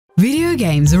Video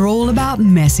games are all about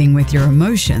messing with your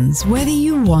emotions, whether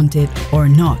you want it or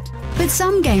not. But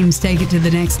some games take it to the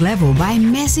next level by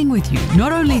messing with you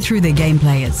not only through the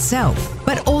gameplay itself,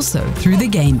 but also through the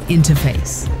game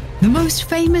interface. The most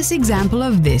famous example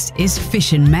of this is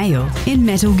Fission Mailed in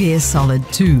Metal Gear Solid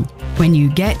 2, when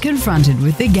you get confronted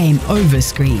with the game over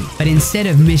screen, but instead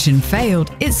of mission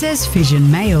failed, it says Fission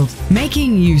Mailed,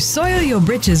 making you soil your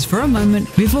britches for a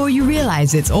moment before you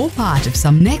realize it's all part of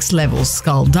some next level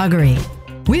skullduggery.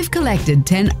 We've collected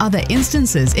 10 other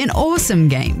instances in awesome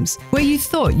games where you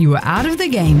thought you were out of the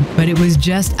game, but it was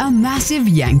just a massive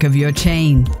yank of your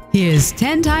chain. Here's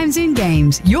 10 times in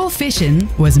games your fission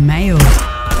was mailed.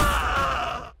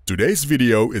 Today's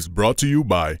video is brought to you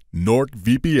by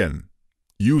NordVPN.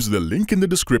 Use the link in the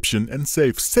description and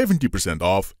save 70%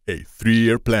 off a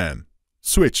 3-year plan.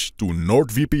 Switch to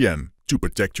NordVPN to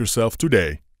protect yourself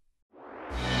today.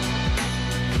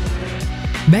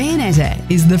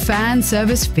 Bayonetta is the fan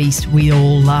service feast we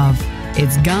all love.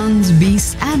 It's guns,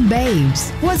 beasts, and babes.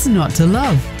 What's not to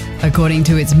love? According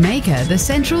to its maker, the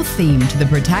central theme to the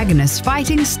protagonist's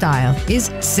fighting style is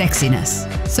sexiness.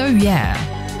 So yeah.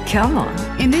 Come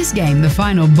on. In this game, the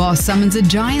final boss summons a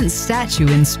giant statue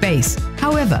in space.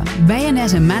 However,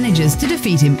 Bayonetta manages to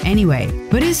defeat him anyway,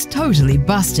 but is totally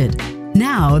busted.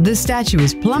 Now, the statue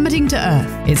is plummeting to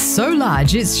Earth. It's so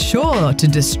large, it's sure to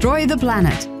destroy the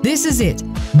planet. This is it.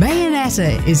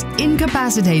 Bayonetta is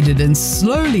incapacitated and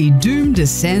slowly Doom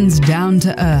descends down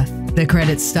to Earth. The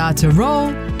credits start to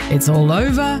roll. It's all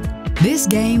over. This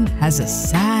game has a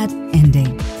sad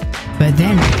ending. But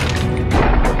then,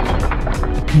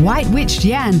 White Witch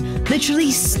Yan literally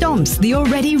stomps the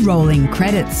already rolling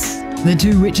credits. The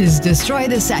two witches destroy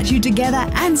the statue together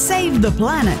and save the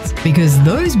planet, because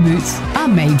those boots are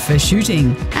made for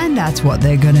shooting, and that's what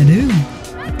they're gonna do.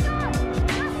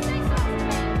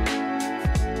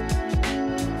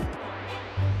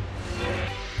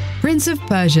 Prince of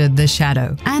Persia: The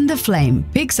Shadow and the Flame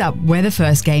picks up where the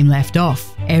first game left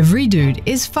off. Every dude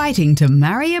is fighting to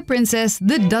marry a princess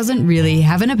that doesn't really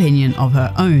have an opinion of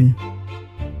her own.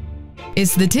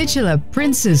 It's the titular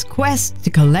prince's quest to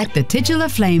collect the titular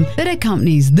flame that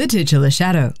accompanies the titular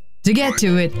shadow. To get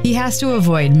to it, he has to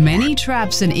avoid many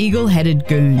traps and eagle-headed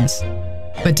goons.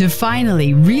 But to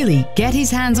finally really get his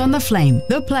hands on the flame,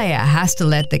 the player has to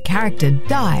let the character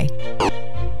die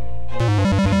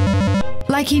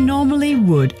like he normally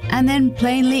would, and then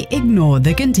plainly ignore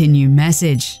the continue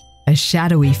message. A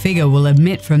shadowy figure will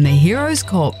emit from the hero's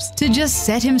corpse to just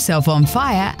set himself on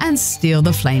fire and steal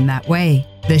the flame that way.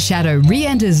 The shadow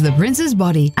re-enters the prince's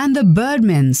body, and the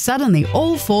birdmen suddenly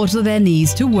all fall to their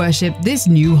knees to worship this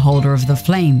new holder of the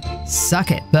flame.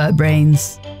 Suck it, bird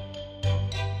brains.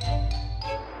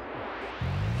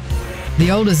 The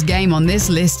oldest game on this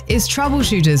list is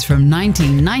Troubleshooters from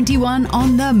 1991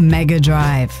 on the Mega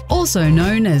Drive, also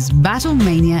known as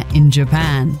Battlemania in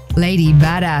Japan. Lady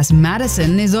Badass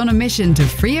Madison is on a mission to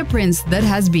free a prince that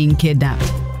has been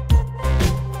kidnapped.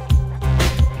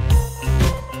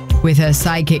 With her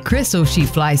sidekick Crystal, she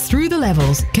flies through the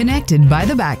levels, connected by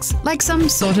the backs like some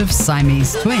sort of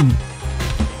Siamese twin.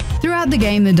 Throughout the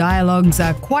game, the dialogues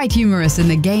are quite humorous and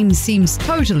the game seems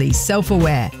totally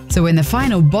self-aware. So when the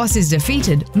final boss is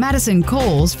defeated, Madison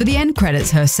calls for the end credits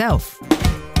herself.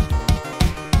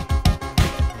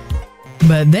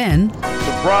 But then,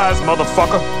 surprise,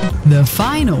 motherfucker! The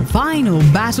final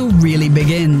battle really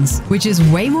begins, which is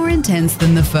way more intense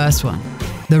than the first one.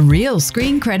 The real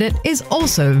screen credit is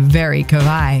also very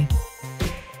kawaii.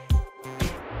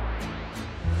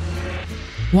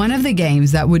 One of the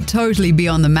games that would totally be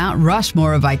on the Mount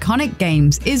Rushmore of iconic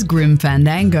games is Grim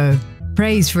Fandango.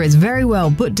 Praised for its very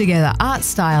well put together art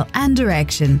style and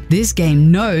direction, this game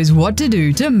knows what to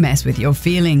do to mess with your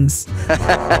feelings.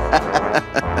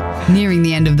 Nearing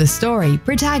the end of the story,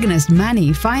 protagonist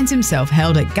Manny finds himself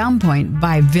held at gunpoint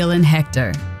by villain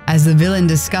Hector. As the villain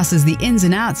discusses the ins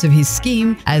and outs of his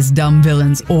scheme, as dumb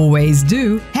villains always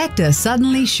do, Hector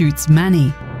suddenly shoots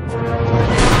Manny,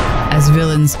 as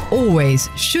villains always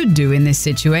should do in this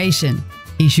situation.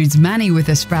 He shoots Manny with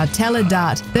a Sproutella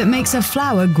dart that makes a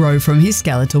flower grow from his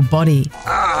skeletal body.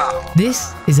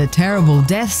 This is a terrible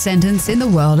death sentence in the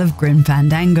world of Grim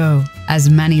Fandango. As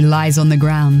Manny lies on the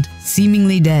ground,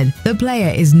 seemingly dead, the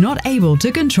player is not able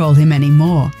to control him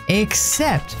anymore,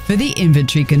 except for the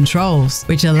inventory controls,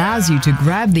 which allows you to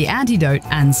grab the antidote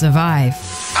and survive.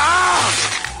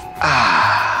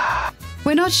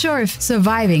 We're not sure if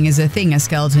surviving is a thing a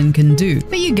skeleton can do,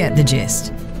 but you get the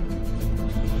gist.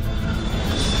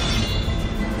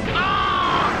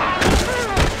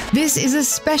 This is a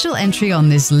special entry on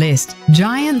this list.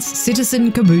 Giant's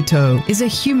Citizen Kabuto is a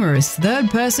humorous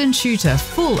third-person shooter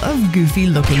full of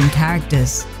goofy-looking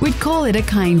characters. We'd call it a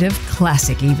kind of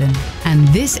classic even. And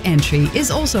this entry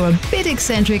is also a bit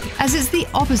eccentric as it's the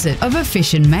opposite of a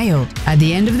Fission Mailed. At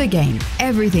the end of the game,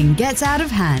 everything gets out of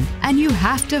hand and you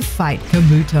have to fight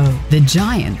Kabuto, the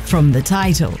giant from the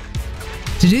title.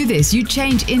 To do this, you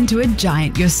change into a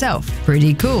giant yourself.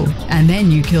 Pretty cool. And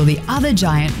then you kill the other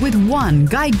giant with one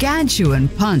gargantuan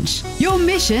punch. Your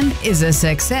mission is a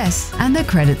success, and the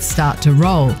credits start to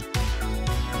roll.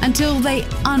 Until they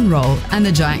unroll and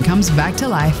the giant comes back to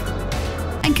life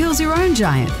and kills your own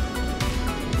giant,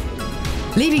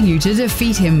 leaving you to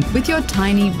defeat him with your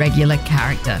tiny regular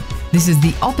character. This is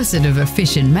the opposite of a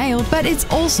Fission Mailed, but it's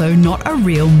also not a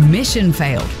real mission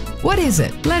failed. What is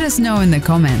it? Let us know in the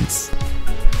comments.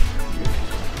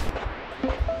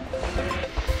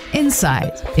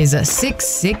 Inside is a sick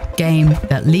game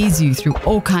that leads you through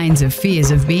all kinds of fears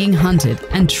of being hunted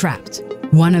and trapped.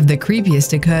 One of the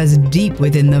creepiest occurs deep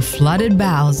within the flooded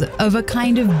bowels of a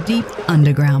kind of deep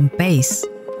underground base.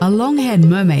 A long-haired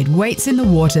mermaid waits in the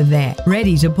water there,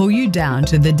 ready to pull you down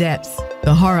to the depths.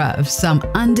 The horror of some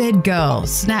undead girl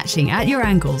snatching at your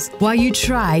ankles while you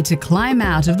try to climb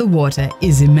out of the water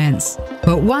is immense.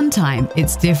 But one time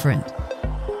it's different.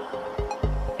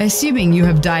 Assuming you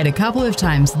have died a couple of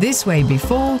times this way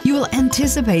before, you will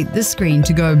anticipate the screen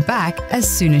to go back as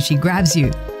soon as she grabs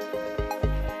you.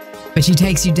 But she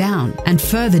takes you down and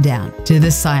further down to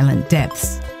the silent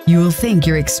depths. You will think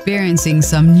you're experiencing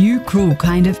some new cruel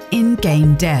kind of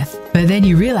in-game death, but then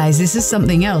you realize this is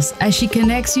something else as she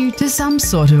connects you to some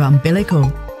sort of umbilical.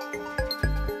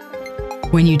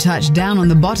 When you touch down on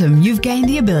the bottom, you've gained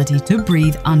the ability to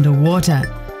breathe underwater.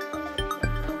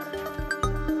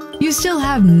 You still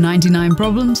have 99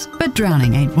 problems, but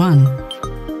drowning ain't one.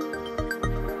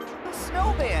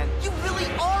 Snowman, you really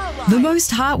are alive. The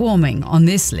most heartwarming on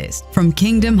this list from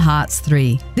Kingdom Hearts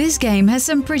 3. This game has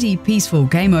some pretty peaceful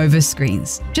game over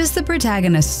screens. Just the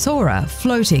protagonist Sora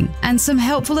floating and some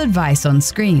helpful advice on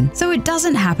screen, so it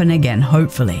doesn't happen again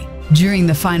hopefully. During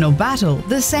the final battle,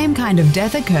 the same kind of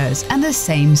death occurs and the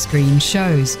same screen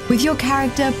shows, with your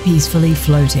character peacefully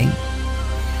floating.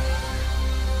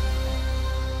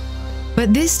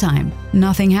 But this time,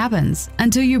 nothing happens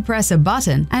until you press a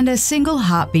button and a single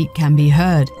heartbeat can be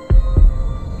heard.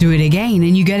 Do it again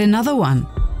and you get another one.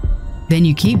 Then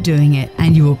you keep doing it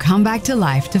and you will come back to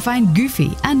life to find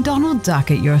Goofy and Donald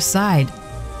Duck at your side.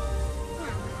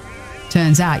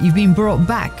 Turns out you've been brought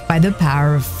back by the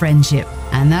power of friendship,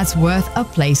 and that's worth a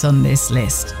place on this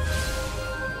list.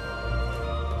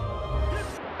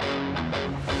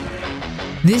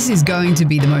 This is going to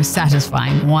be the most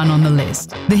satisfying one on the list.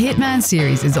 The Hitman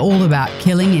series is all about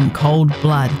killing in cold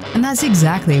blood, and that's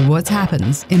exactly what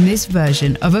happens in this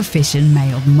version of a Fission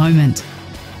Mailed moment.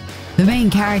 The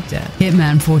main character,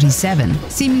 Hitman 47,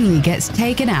 seemingly gets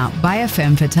taken out by a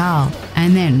femme fatale,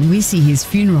 and then we see his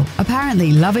funeral,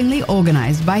 apparently lovingly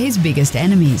organized by his biggest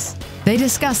enemies. They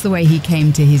discuss the way he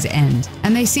came to his end,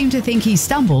 and they seem to think he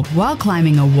stumbled while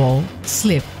climbing a wall,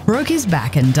 slipped, broke his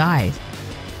back and died.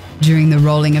 During the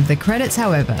rolling of the credits,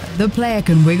 however, the player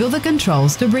can wiggle the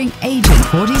controls to bring Agent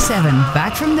 47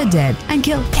 back from the dead and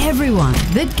kill everyone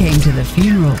that came to the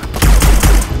funeral.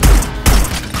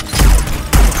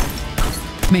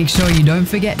 Make sure you don't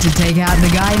forget to take out the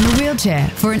guy in the wheelchair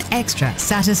for an extra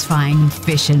satisfying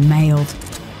Fission Mailed.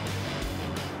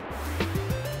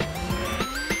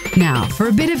 Now, for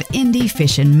a bit of indie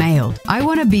Fission Mailed, I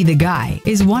Wanna Be the Guy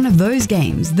is one of those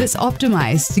games that's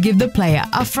optimized to give the player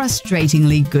a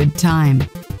frustratingly good time.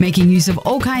 Making use of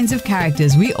all kinds of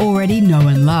characters we already know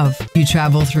and love. You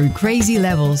travel through crazy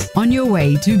levels on your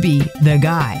way to be the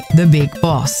guy, the big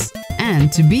boss.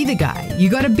 And to be the guy, you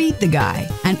gotta beat the guy,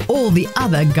 and all the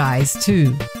other guys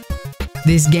too.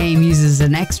 This game uses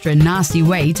an extra nasty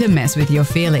way to mess with your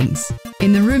feelings.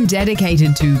 In the room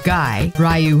dedicated to Guy,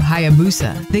 Ryu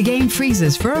Hayabusa, the game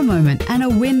freezes for a moment and a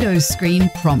Windows screen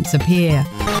prompts appear.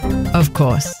 Of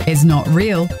course, it's not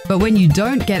real, but when you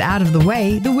don't get out of the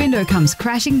way, the window comes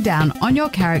crashing down on your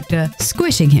character,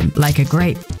 squishing him like a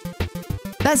grape.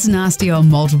 That's nasty on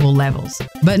multiple levels,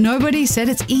 but nobody said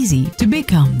it's easy to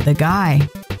become the guy.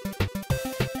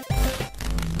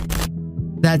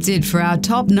 That's it for our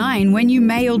top 9 when you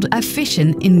mailed a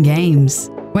Fission in games.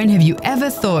 When have you ever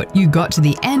thought you got to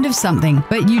the end of something,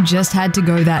 but you just had to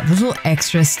go that little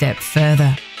extra step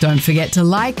further? Don't forget to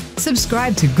like,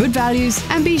 subscribe to Good Values,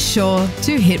 and be sure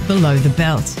to hit below the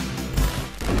belt.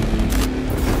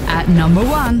 At number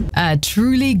 1, a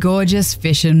truly gorgeous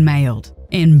Fission Mailed.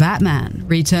 In Batman: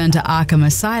 Return to Arkham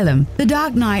Asylum, the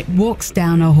Dark Knight walks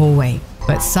down a hallway,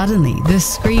 but suddenly the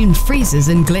screen freezes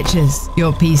and glitches.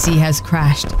 Your PC has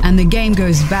crashed and the game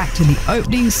goes back to the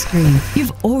opening screen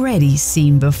you've already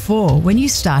seen before when you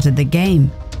started the game.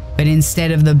 But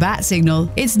instead of the bat signal,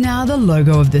 it's now the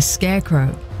logo of the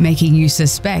Scarecrow, making you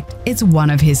suspect it's one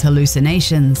of his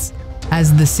hallucinations.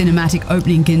 As the cinematic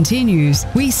opening continues,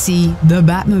 we see the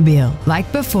Batmobile like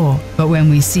before, but when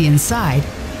we see inside,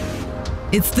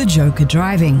 it's the Joker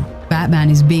driving. Batman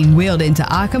is being wheeled into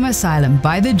Arkham Asylum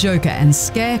by the Joker and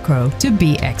Scarecrow to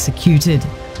be executed.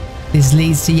 This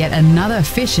leads to yet another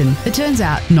fission that turns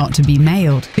out not to be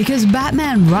mailed, because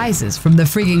Batman rises from the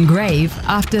friggin' grave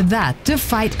after that to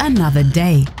fight another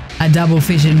day. A double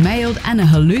fission mailed and a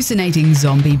hallucinating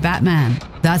zombie Batman.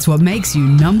 That's what makes you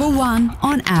number 1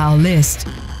 on our list.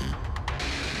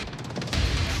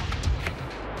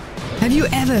 Have you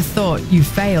ever thought you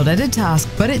failed at a task,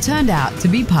 but it turned out to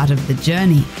be part of the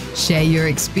journey? Share your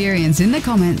experience in the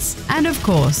comments, and of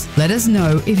course, let us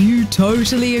know if you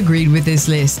totally agreed with this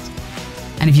list.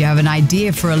 And if you have an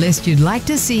idea for a list you'd like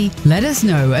to see, let us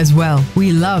know as well.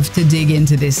 We love to dig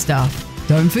into this stuff.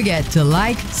 Don't forget to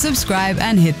like, subscribe,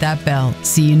 and hit that bell.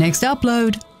 See you next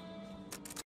upload.